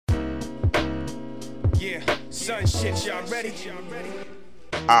Yeah, son shit, y'all ready?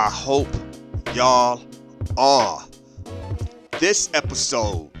 I hope y'all are. This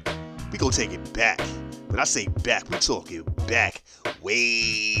episode, we gonna take it back. When I say back, we talking back,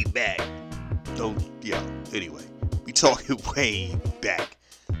 way back. Anyway, we talking way back.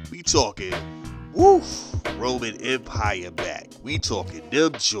 We talking, Roman Empire back. We talking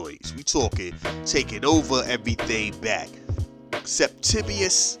them joints. We talking taking over everything back.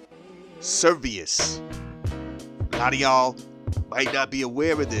 Septimius Severus. A lot of y'all might not be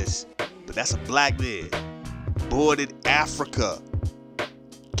aware of this, but that's a black man born in Africa.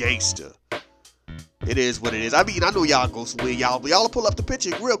 Gangster. It is what it is. I mean, I know y'all go somewhere, y'all pull up the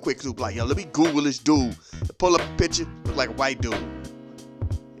picture real quick too. Like, yo, let me Google this dude. Pull up the picture, look like a white dude.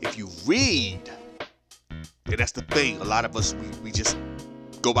 If you read, and that's the thing, a lot of us, we just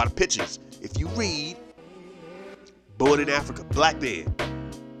go by the pictures. If you read, born in Africa, black man,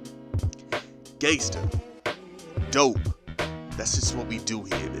 gangster, dope. That's just what we do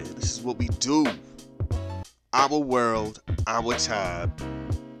here, man. This is what we do. Our world, our time.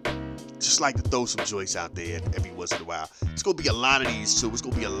 Just like to throw some joints out there every once in a while. It's gonna be a lot of these too. It's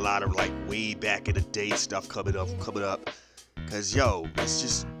gonna be a lot of like way back in the day stuff coming up. Cause it's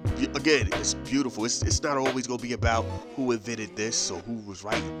just, again, it's beautiful. It's not always gonna be about who invented this or who was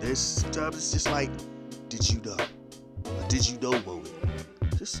writing this. Sometimes it's just like, did you know? Or did you know moment?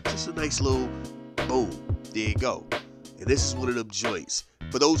 Just a nice little boom. There you go. And this is one of them joints.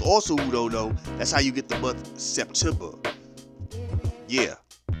 For those also who don't know, that's how you get the month September. Yeah.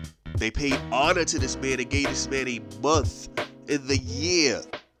 They paid honor to this man and gave this man a month in the year.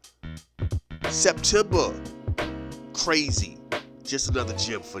 September. Crazy. Just another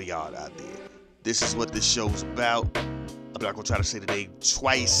gem for y'all out there. This is what this show's about. I'm not going to try to say the name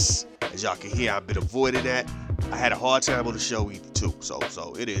twice. As y'all can hear, I've been avoiding that. I had a hard time on the show too. So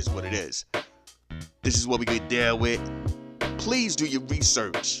it is what it is. This is what we get down with. Please do your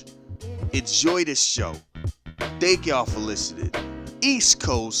research. Enjoy this show. Thank y'all for listening. East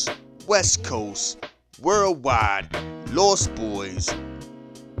Coast, West Coast, worldwide, Lost Boys.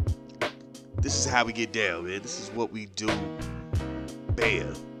 This is how we get down, man. This is what we do.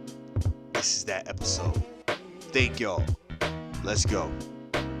 Bam. This is that episode. Thank y'all. Let's go.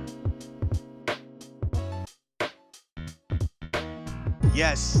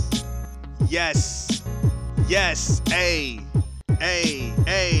 Yes.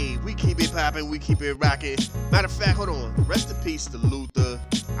 Hey, we keep it popping, we keep it rocking. Matter of fact, hold on. Rest in peace to Luther.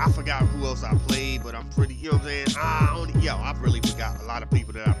 I forgot who else I played, but I'm pretty, you know what I'm saying? I really forgot a lot of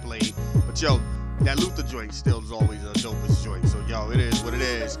people that I played. But that Luther joint still is always a dopest joint. So it is what it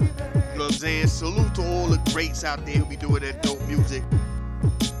is. You know what I'm saying? Salute to all the greats out there who be doing that dope music.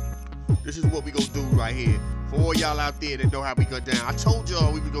 This is what we gonna do right here. For all y'all out there that know how we go down. I told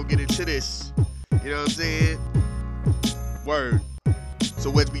y'all we was gonna get into this. You know what I'm saying? Word.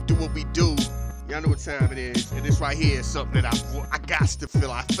 So as we do what we do, y'all know what time it is. And this right here is something that I got to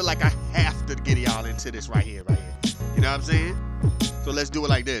feel. I feel like I have to get y'all into this right here. You know what I'm saying? So let's do it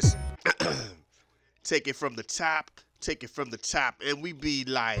like this. Take it from the top. And we be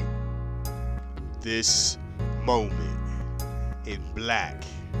like, this moment in black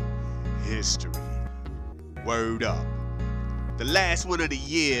history. Word up. The last one of the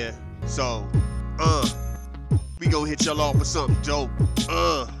year. So, we gonna hit y'all off with something dope.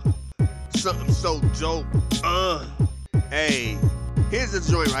 Something so dope. Hey, here's this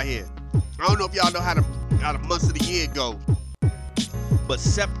joint right here. I don't know if y'all know how the months of the year go, but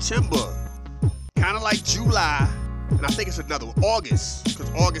September, kind of like July, and I think it's another one, August,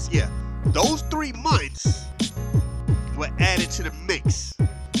 because August, those 3 months were added to the mix. You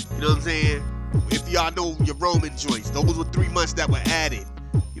know what I'm saying? If y'all know your Roman joints, those were 3 months that were added.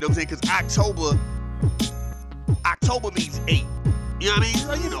 You know what I'm saying? Because October means 8. You know what I mean?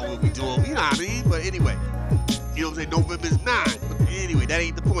 So you know what we doing. You know what I mean? But anyway, you know what I'm saying? November is 9. But anyway, that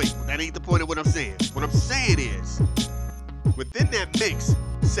ain't the point. That ain't the point of what I'm saying. What I'm saying is, within that mix,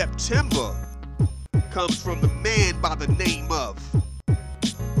 September comes from the man by the name of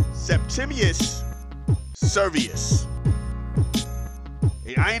Septimius Severus.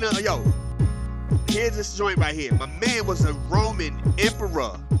 And I ain't here's this joint right here. My man was a Roman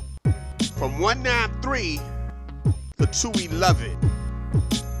emperor from 193 to 211.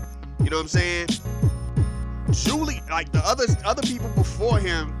 You know what I'm saying? Julie, like the other people before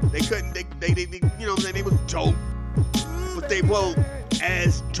him, they couldn't, they you know what I'm saying? They was dope, but they weren't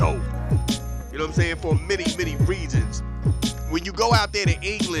as dope. You know what I'm saying? For many, many reasons. When you go out there to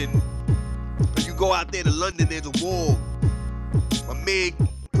England, or you go out there to London, there's a wall. My man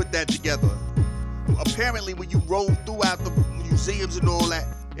put that together. Apparently, when you roam throughout the museums and all that,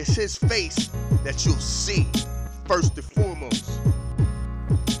 It's his face that you'll see first and foremost.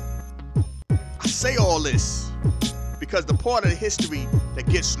 I say all this because the part of the history that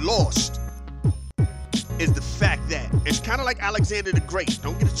gets lost is the fact that it's kind of like Alexander the Great.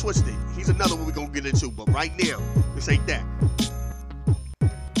 Don't get it twisted. He's another one we're going to get into. But right now, this ain't that.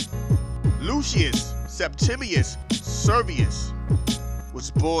 Lucius Septimius Servius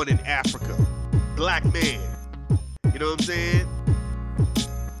was born in Africa. Black man. You know what I'm saying?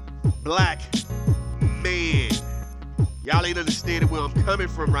 Black man. Y'all ain't understanding where I'm coming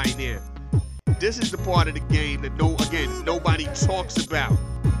from right now. This is the part of the game that nobody talks about.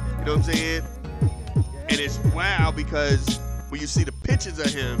 You know what I'm saying? And it's wild because when you see the pictures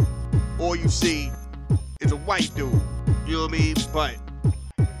of him, all you see is a white dude. You know what I mean? But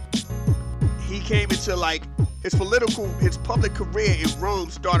he came into like his public career in Rome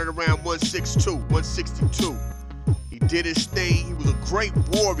started around 162. He did his thing. He was a great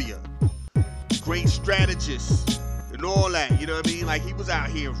warrior, great strategist, and all that. You know what I mean? Like he was out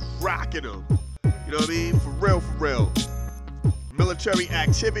here rocking them. You know what I mean? For real. Military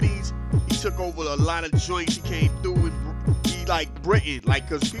activities. He took over a lot of joints. He came through and he like Britain. Like,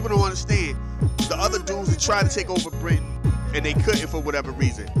 cause people don't understand. The other dudes that tried to take over Britain and they couldn't for whatever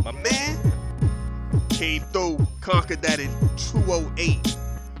reason. My man came through, conquered that in 208.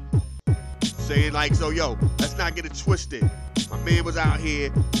 Saying like, so yo, let's not get it twisted. My man was out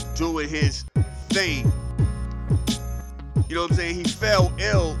here doing his thing. You know what I'm saying? He fell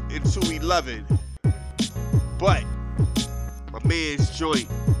ill in 211. But my man's joint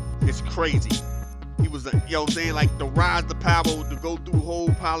is crazy. He was, you know what I'm saying, like the rise to power, to go through whole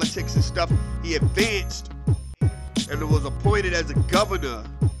politics and stuff. He advanced and was appointed as a governor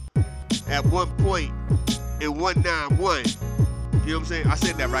at one point in 191. You know what I'm saying? I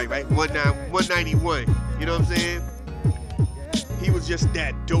said that right? 191. You know what I'm saying? He was just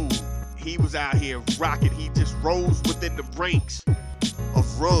that dude. He was out here rocking. He just rose within the ranks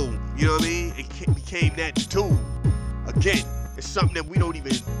of Rome. You know what I mean? And became that dude. Again, it's something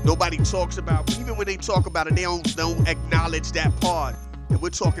that nobody talks about. Even when they talk about it, they don't acknowledge that part. And we're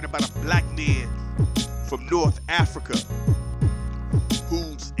talking about a black man from North Africa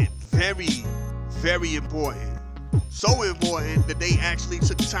who's very, very important. So important that they actually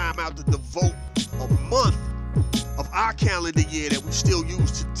took time out to devote a month of our calendar year that we still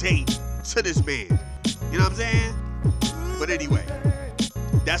use today to this man. You know what I'm saying? But anyway,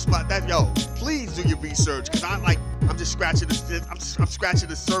 yo, please do your research, cause I'm just scratching I'm scratching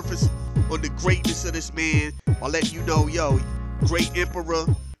the surface on the greatness of this man. I'll let you know, yo, great emperor,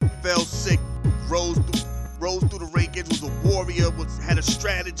 fell sick, rose through the rankings, was a warrior, had a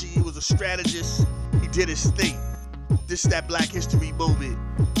strategy, he was a strategist, he did his thing. This is that Black History moment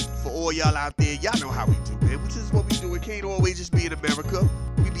for all y'all out there. Y'all know how we do, man. This is what we do. It can't always just be in America.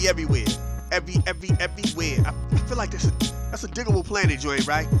 We be everywhere. Everywhere. I feel like that's a Diggable Planet joint,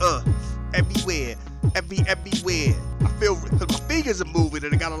 right? Everywhere. Everywhere. I feel, cause my fingers are moving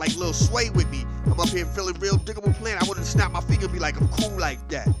and I got a like little sway with me. I'm up here feeling real Diggable Planet. I want to snap my finger and be like, I'm cool like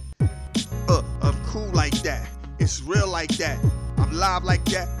that. I'm cool like that. It's real like that. I'm live like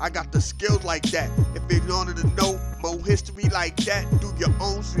that. I got the skills like that. If you wanted to know more history like that, do your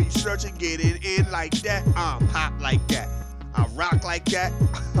own research and get it in like that. Pop like that. I rock like that.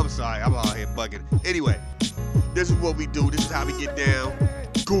 I'm sorry, I'm out here bugging. Anyway, this is what we do. This is how we get down.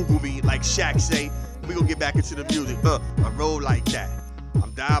 Google me, like Shaq say. We gonna get back into the music. I roll like that.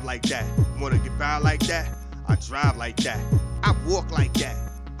 I'm dive like that. Wanna get by like that? I drive like that. I walk like that.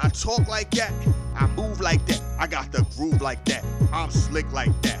 I talk like that. I move like that. I got the groove like that. I'm slick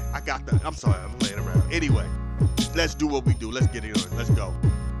like that. I'm sorry, I'm laying around. Anyway, let's do what we do. Let's get it on. Let's go.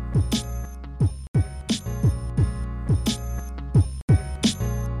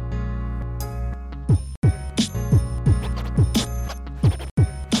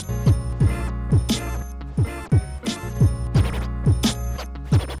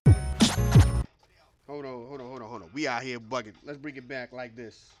 Hold on. We out here bugging. Let's bring it back like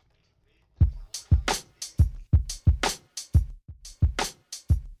this.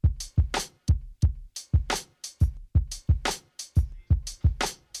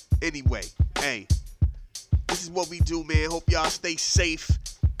 Anyway, hey, this is what we do, man. Hope y'all stay safe.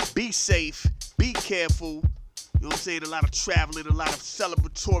 Be safe. Be careful. You know what I'm saying? A lot of traveling, a lot of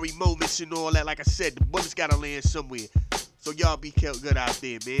celebratory moments and all that. Like I said, the bullets gotta land somewhere. So y'all be good out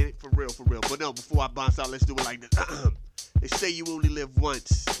there, man. For real. But no, before I bounce out, let's do it like this. They say you only live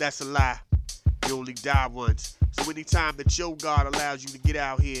once. That's a lie. You only die once. So anytime that your God allows you to get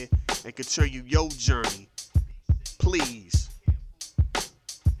out here and continue your journey, please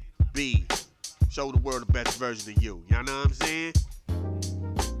show the world the best version of you. Y'all know what I'm saying?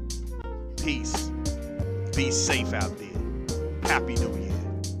 Peace. Be safe out there. Happy New Year.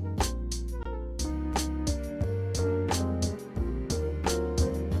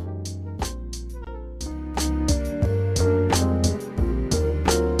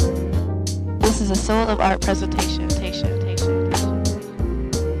 This is a Soul of Art presentation.